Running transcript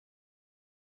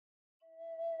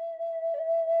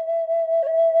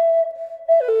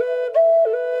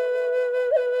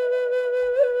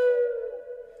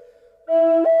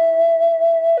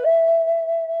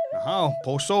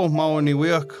poso maoni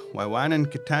wiak, waiwanan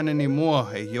kitana ni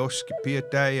mua e yoski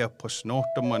piataya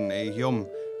posnotaman e yum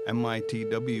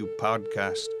MITW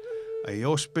podcast. A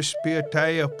yospis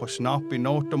piataya posnapi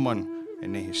notaman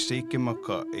and e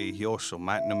hisikimaka e yoso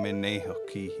matnamin e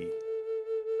hakihi.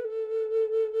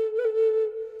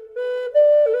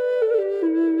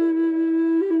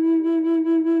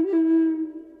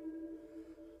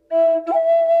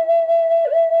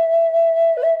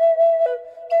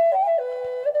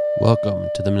 Welcome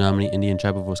to the Menominee Indian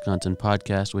Tribe of Wisconsin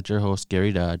podcast with your host,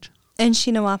 Gary Dodge. And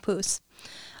Sheena Wapoose.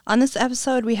 On this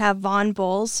episode, we have Vaughn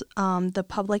Bowles, the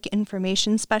Public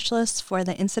Information Specialist for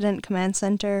the Incident Command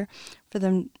Center for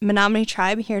the Menominee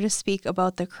Tribe, here to speak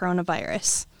about the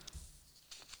coronavirus.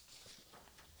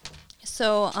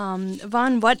 So,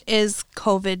 Vaughn, what is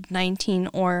COVID-19,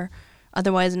 or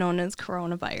otherwise known as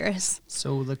coronavirus?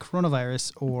 So the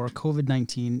coronavirus, or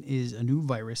COVID-19, is a new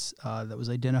virus that was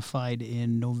identified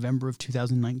in November of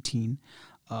 2019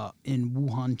 in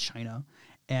Wuhan, China.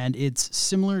 And it's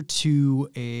similar to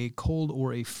a cold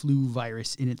or a flu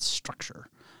virus in its structure.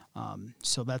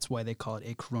 So that's why they call it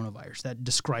a coronavirus. That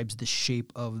describes the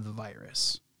shape of the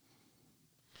virus.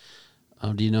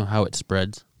 Do you know how it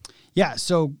spreads? Yeah,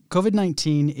 so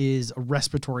COVID-19 is a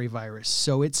respiratory virus.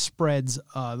 So it spreads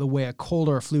the way a cold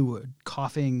or a flu would,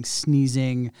 coughing,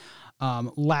 sneezing,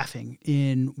 laughing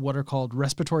in what are called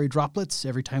respiratory droplets.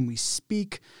 Every time we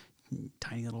speak,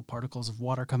 tiny little particles of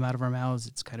water come out of our mouths.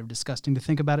 It's kind of disgusting to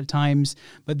think about at times.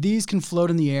 But these can float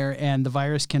in the air, and the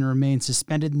virus can remain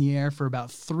suspended in the air for about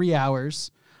 3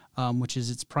 hours, which is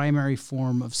its primary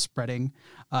form of spreading.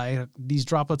 These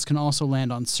droplets can also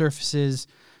land on surfaces,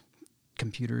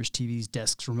 computers, TVs,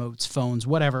 desks, remotes, phones,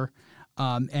 whatever,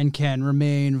 and can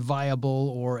remain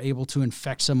viable or able to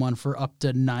infect someone for up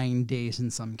to 9 days in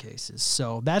some cases.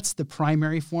 So that's the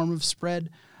primary form of spread.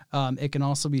 It can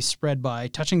also be spread by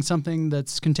touching something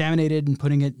that's contaminated and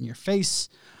putting it in your face,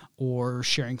 or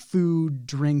sharing food,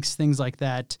 drinks, things like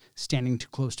that, standing too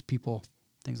close to people,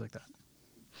 things like that.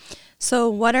 So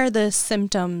what are the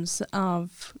symptoms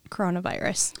of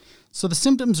coronavirus? So the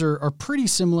symptoms are pretty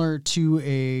similar to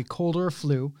a cold or a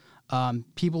flu.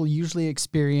 People usually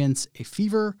experience a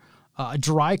fever, a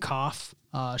dry cough,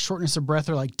 shortness of breath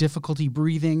or like difficulty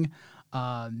breathing.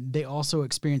 They also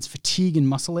experience fatigue and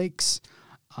muscle aches.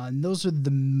 And those are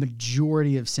the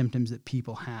majority of symptoms that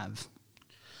people have.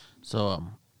 So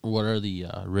what are the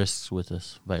risks with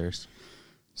this virus?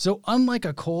 So unlike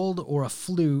a cold or a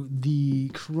flu, the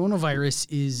coronavirus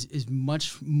is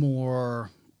much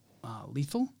more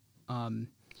lethal.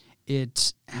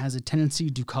 It has a tendency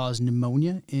to cause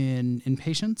pneumonia in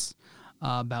patients.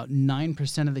 About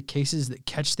 9% of the cases that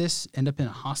catch this end up in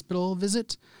a hospital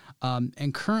visit.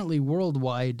 And currently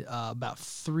worldwide, about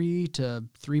 3 to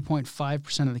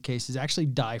 3.5% of the cases actually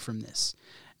die from this.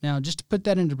 Now, just to put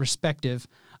that into perspective,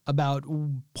 about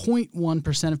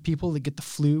 0.1% of people that get the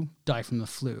flu die from the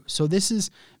flu. So this is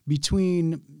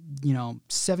between,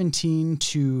 17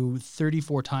 to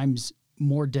 34 times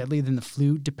more deadly than the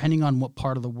flu, depending on what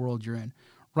part of the world you're in.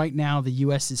 Right now, the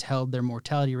U.S. has held their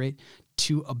mortality rate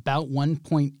to about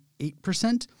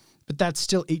 1.8%, but that's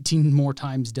still 18 more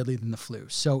times deadly than the flu.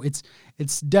 So it's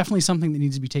definitely something that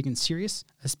needs to be taken serious,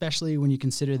 especially when you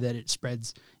consider that it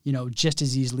spreads, just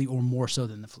as easily or more so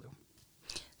than the flu.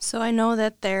 So I know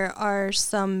that there are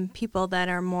some people that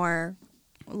are more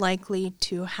likely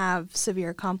to have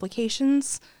severe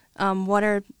complications. What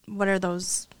are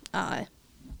those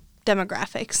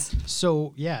demographics?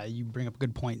 So, yeah, you bring up a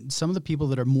good point. Some of the people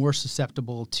that are more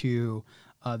susceptible to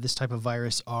this type of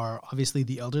virus are obviously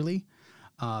the elderly,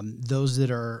 those that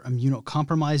are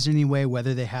immunocompromised in any way,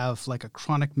 whether they have like a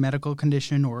chronic medical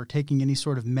condition or taking any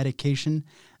sort of medication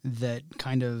that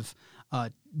kind of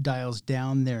dials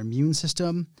down their immune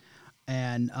system,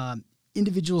 and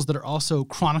individuals that are also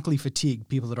chronically fatigued,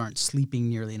 people that aren't sleeping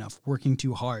nearly enough, working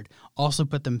too hard, also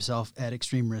put themselves at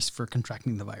extreme risk for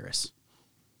contracting the virus.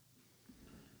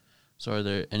 So are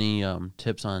there any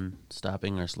tips on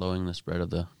stopping or slowing the spread of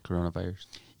the coronavirus?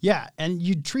 Yeah, and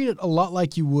you'd treat it a lot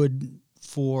like you would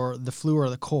for the flu or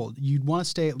the cold. You'd want to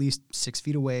stay at least 6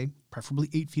 feet away, preferably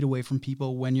 8 feet away from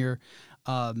people when you're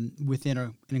within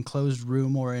an enclosed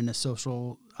room or in a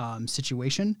social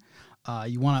situation.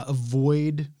 You want to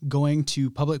avoid going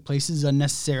to public places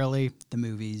unnecessarily, the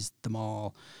movies, the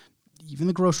mall, even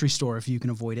the grocery store if you can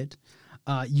avoid it.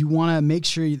 You want to make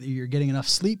sure that you're getting enough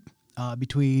sleep,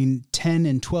 between 10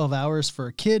 and 12 hours for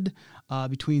a kid,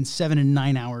 between 7 and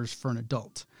 9 hours for an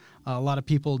adult. A lot of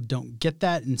people don't get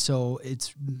that, and so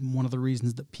it's one of the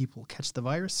reasons that people catch the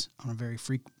virus on a very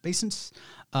frequent basis.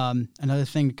 Another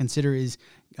thing to consider is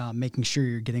making sure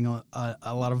you're getting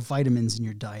a lot of vitamins in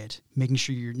your diet, making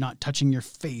sure you're not touching your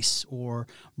face or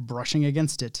brushing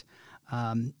against it.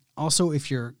 Also,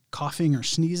 if you're coughing or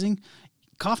sneezing,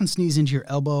 cough and sneeze into your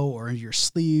elbow or into your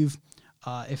sleeve.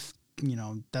 If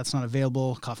that's not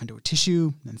available, cough into a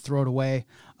tissue and throw it away.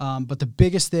 But the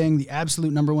biggest thing, the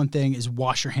absolute number one thing, is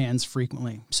wash your hands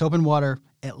frequently. Soap and water,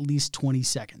 at least 20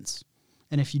 seconds.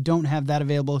 And if you don't have that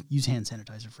available, use hand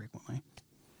sanitizer frequently.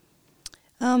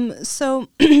 So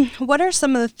what are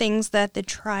some of the things that the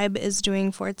tribe is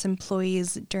doing for its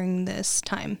employees during this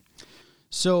time?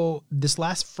 So this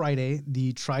last Friday,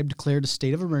 the tribe declared a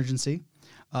state of emergency.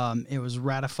 It was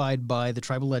ratified by the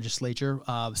tribal legislature.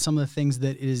 Some of the things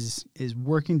that it is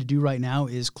working to do right now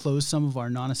is close some of our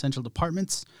non-essential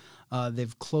departments.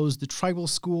 They've closed the tribal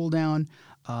school down.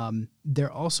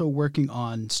 They're also working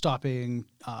on stopping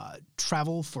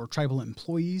travel for tribal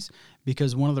employees,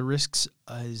 because one of the risks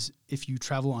is if you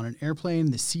travel on an airplane,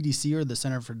 the CDC, or the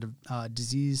Center for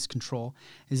Disease Control,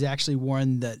 is actually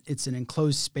warned that it's an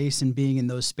enclosed space, and being in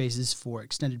those spaces for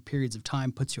extended periods of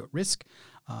time puts you at risk.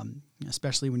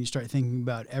 Especially when you start thinking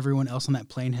about everyone else on that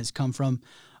plane has come from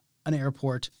an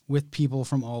airport with people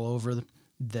from all over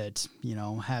that,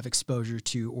 have exposure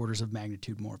to orders of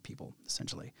magnitude more people,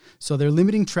 essentially. So they're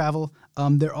limiting travel.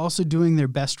 They're also doing their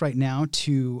best right now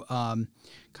to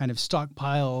kind of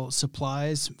stockpile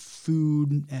supplies,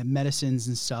 food, and medicines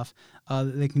and stuff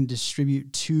that they can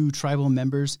distribute to tribal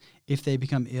members if they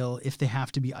become ill, if they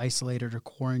have to be isolated or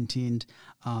quarantined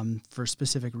for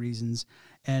specific reasons.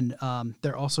 And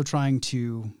they're also trying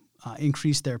to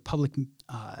increase their public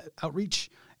outreach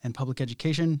and public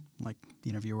education, like the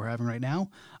interview we're having right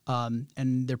now,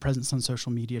 and their presence on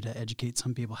social media to educate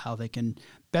some people how they can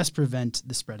best prevent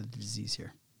the spread of the disease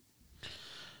here.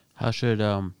 How should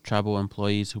tribal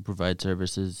employees who provide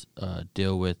services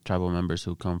deal with tribal members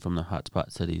who come from the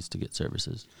hotspot cities to get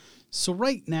services? So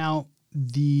right now,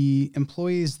 the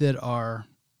employees that are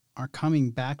coming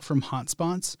back from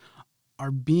hotspots are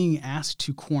being asked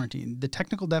to quarantine. The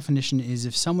technical definition is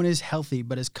if someone is healthy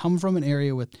but has come from an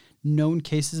area with known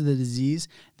cases of the disease,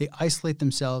 they isolate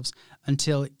themselves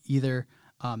until either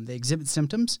they exhibit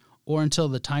symptoms or until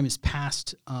the time is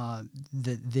past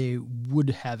that they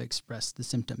would have expressed the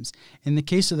symptoms. In the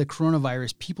case of the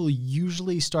coronavirus, people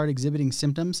usually start exhibiting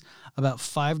symptoms about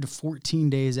 5 to 14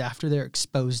 days after they're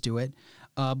exposed to it.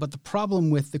 But the problem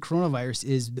with the coronavirus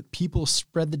is that people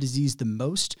spread the disease the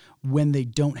most when they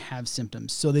don't have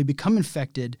symptoms. So they become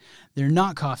infected, they're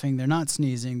not coughing, they're not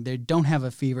sneezing, they don't have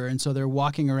a fever, and so they're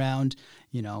walking around,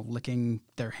 licking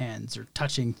their hands or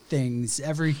touching things,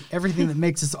 everything that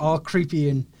makes us all creepy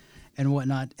and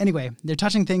whatnot. Anyway, they're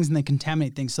touching things and they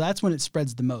contaminate things. So that's when it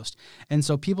spreads the most. And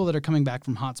so people that are coming back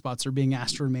from hotspots are being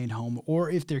asked to remain home, or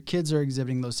if their kids are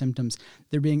exhibiting those symptoms,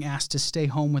 they're being asked to stay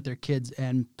home with their kids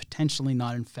and potentially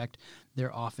not infect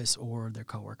their office or their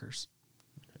coworkers.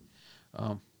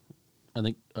 I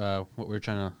think what we're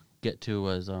trying to get to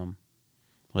was,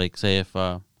 say if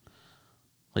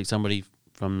somebody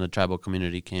from the tribal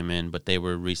community came in, but they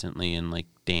were recently in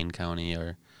Dane County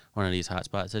or one of these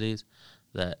hotspot cities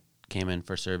that came in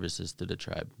for services through the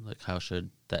tribe. How should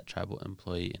that tribal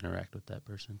employee interact with that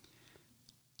person?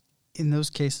 In those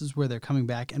cases where they're coming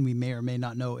back and we may or may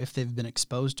not know if they've been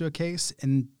exposed to a case,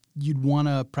 and you'd want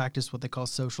to practice what they call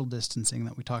social distancing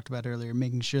that we talked about earlier,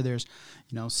 making sure there's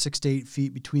 6 to 8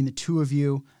 feet between the two of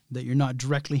you, that you're not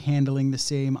directly handling the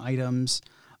same items,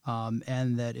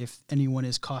 and that if anyone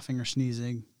is coughing or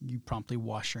sneezing, you promptly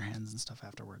wash your hands and stuff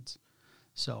afterwards.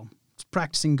 So it's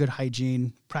practicing good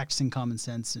hygiene, practicing common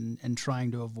sense, and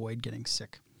trying to avoid getting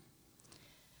sick.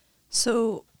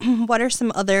 So what are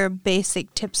some other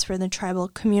basic tips for the tribal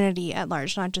community at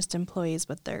large, not just employees,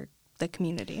 but the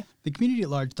community? The community at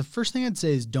large, the first thing I'd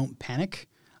say is don't panic,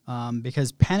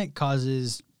 because panic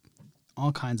causes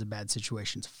all kinds of bad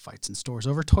situations, fights in stores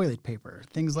over toilet paper,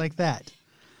 things like that.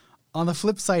 On the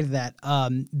flip side of that,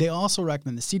 they also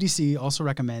recommend, the CDC also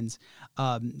recommends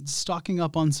stocking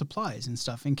up on supplies and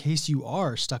stuff in case you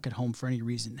are stuck at home for any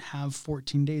reason. Have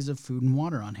 14 days of food and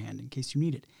water on hand in case you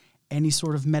need it. Any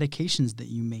sort of medications that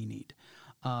you may need,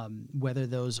 whether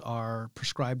those are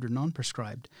prescribed or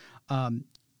non-prescribed.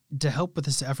 To help with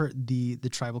this effort, the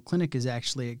tribal clinic is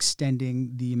actually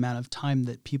extending the amount of time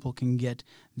that people can get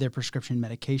their prescription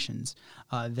medications.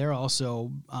 They're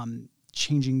also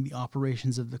changing the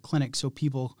operations of the clinic, so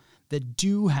people that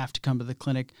do have to come to the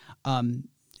clinic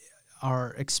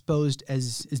are exposed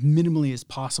as minimally as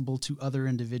possible to other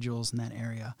individuals in that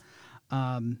area.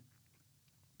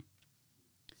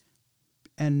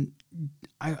 And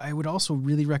I would also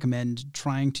really recommend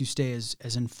trying to stay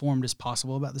as informed as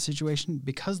possible about the situation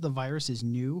because the virus is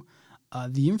new.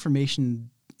 The information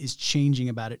is changing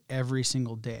about it every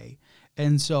single day.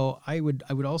 And so I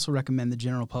would also recommend the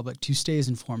general public to stay as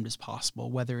informed as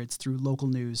possible, whether it's through local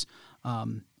news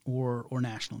or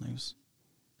national news.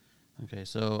 Okay,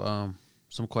 so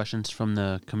some questions from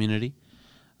the community.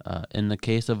 In the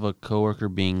case of a coworker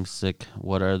being sick,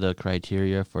 what are the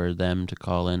criteria for them to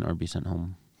call in or be sent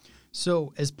home?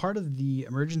 So as part of the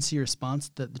emergency response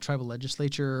that the tribal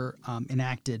legislature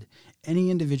enacted, any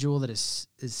individual that is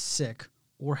sick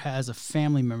or has a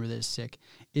family member that is sick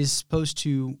is supposed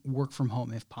to work from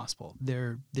home if possible.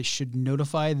 They should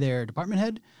notify their department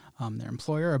head, their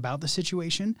employer about the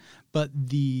situation, but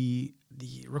the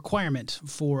requirement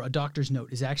for a doctor's note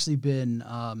has actually been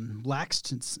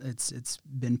laxed. It's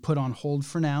been put on hold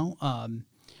for now.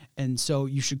 And so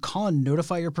you should call and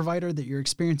notify your provider that you're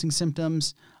experiencing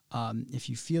symptoms. If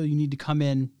you feel you need to come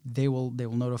in, they will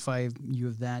notify you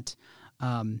of that.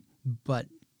 But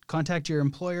contact your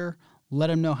employer, let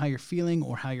them know how you're feeling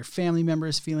or how your family member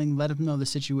is feeling. Let them know the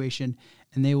situation,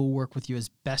 and they will work with you as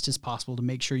best as possible to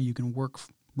make sure you can work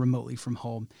remotely from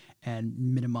home and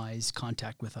minimize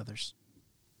contact with others.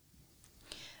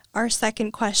 Our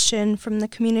second question from the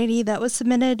community that was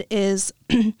submitted is,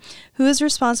 who is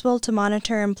responsible to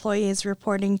monitor employees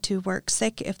reporting to work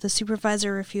sick if the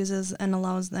supervisor refuses and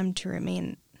allows them to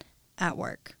remain at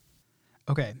work?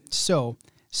 Okay, so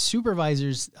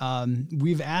supervisors,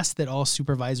 we've asked that all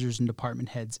supervisors and department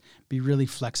heads be really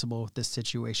flexible with this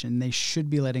situation. They should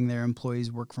be letting their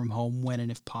employees work from home when and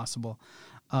if possible.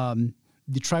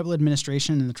 The tribal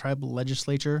administration and the tribal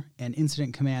legislature and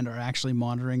incident command are actually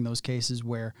monitoring those cases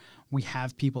where we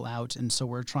have people out, and so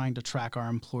we're trying to track our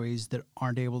employees that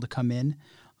aren't able to come in.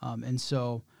 And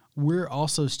so we're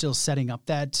also still setting up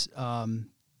that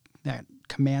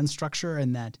command structure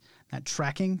and that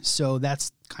tracking. So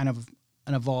that's kind of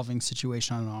an evolving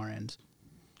situation on our end.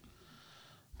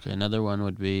 Okay, another one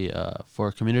would be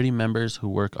for community members who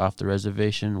work off the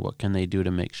reservation, what can they do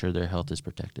to make sure their health is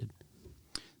protected?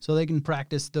 So they can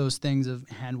practice those things of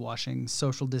hand washing,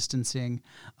 social distancing,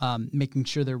 making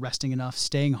sure they're resting enough,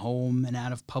 staying home and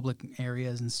out of public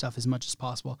areas and stuff as much as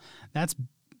possible. That's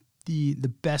the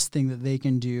best thing that they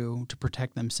can do to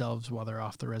protect themselves while they're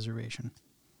off the reservation.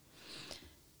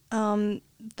 The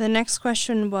next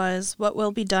question was, what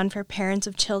will be done for parents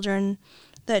of children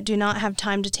that do not have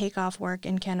time to take off work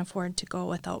and can't afford to go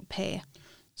without pay?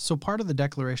 So part of the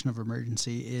declaration of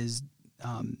emergency is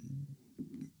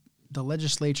the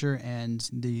legislature and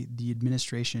the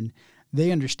administration,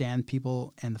 they understand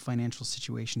people and the financial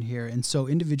situation here. And so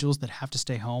individuals that have to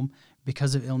stay home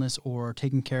because of illness or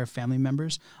taking care of family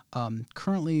members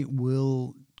currently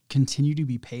will continue to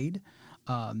be paid.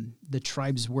 The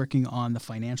tribe's working on the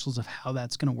financials of how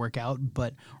that's going to work out.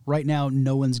 But right now,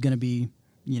 no one's going to be,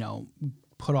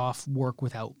 put off work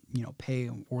without, pay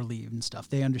or leave and stuff.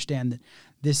 They understand that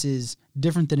this is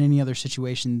different than any other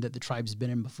situation that the tribe's been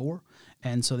in before.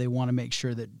 And so they want to make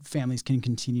sure that families can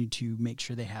continue to make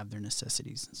sure they have their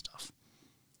necessities and stuff.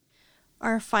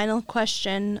 Our final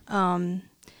question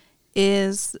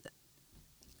is,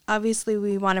 obviously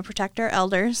we want to protect our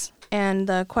elders, and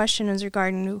the question is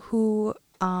regarding who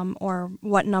or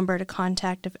what number to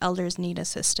contact if elders need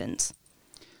assistance.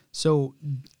 So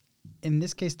in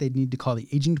this case, they'd need to call the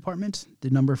aging department.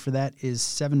 The number for that is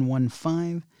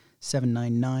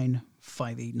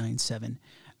 715-799-5897.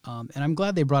 And I'm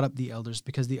glad they brought up the elders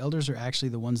because the elders are actually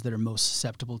the ones that are most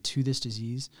susceptible to this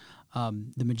disease.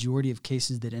 The majority of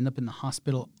cases that end up in the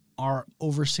hospital are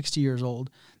over 60 years old.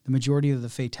 The majority of the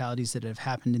fatalities that have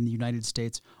happened in the United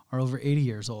States are over 80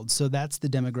 years old. So that's the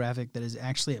demographic that is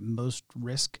actually at most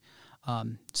risk.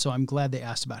 So I'm glad they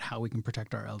asked about how we can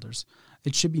protect our elders.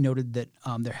 It should be noted that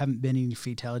there haven't been any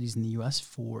fatalities in the U.S.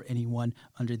 for anyone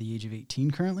under the age of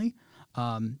 18 currently.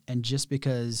 And just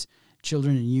because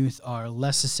children and youth are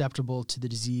less susceptible to the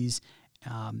disease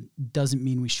doesn't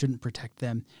mean we shouldn't protect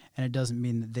them, and it doesn't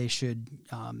mean that they should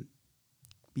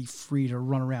be free to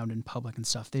run around in public and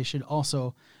stuff. They should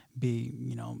also be,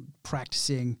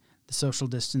 practicing the social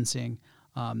distancing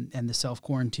and the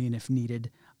self-quarantine if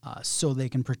needed so they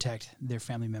can protect their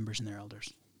family members and their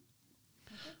elders.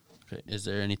 Okay. Is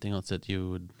there anything else that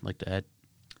you would like to add?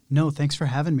 No, thanks for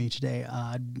having me today.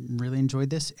 I really enjoyed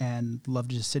this and love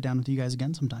to just sit down with you guys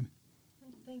again sometime.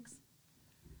 Thanks.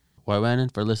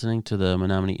 Waiwanan for listening to the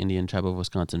Menominee Indian Tribe of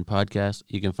Wisconsin podcast.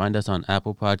 You can find us on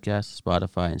Apple Podcasts,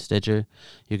 Spotify, and Stitcher.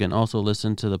 You can also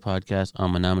listen to the podcast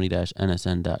on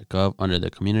menominee-nsn.gov under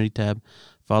the Community tab.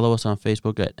 Follow us on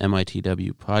Facebook at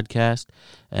MITW Podcast.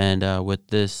 And with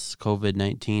this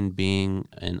COVID-19 being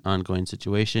an ongoing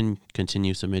situation,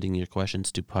 continue submitting your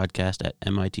questions to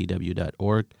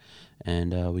podcast@mitw.org,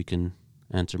 and we can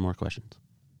answer more questions.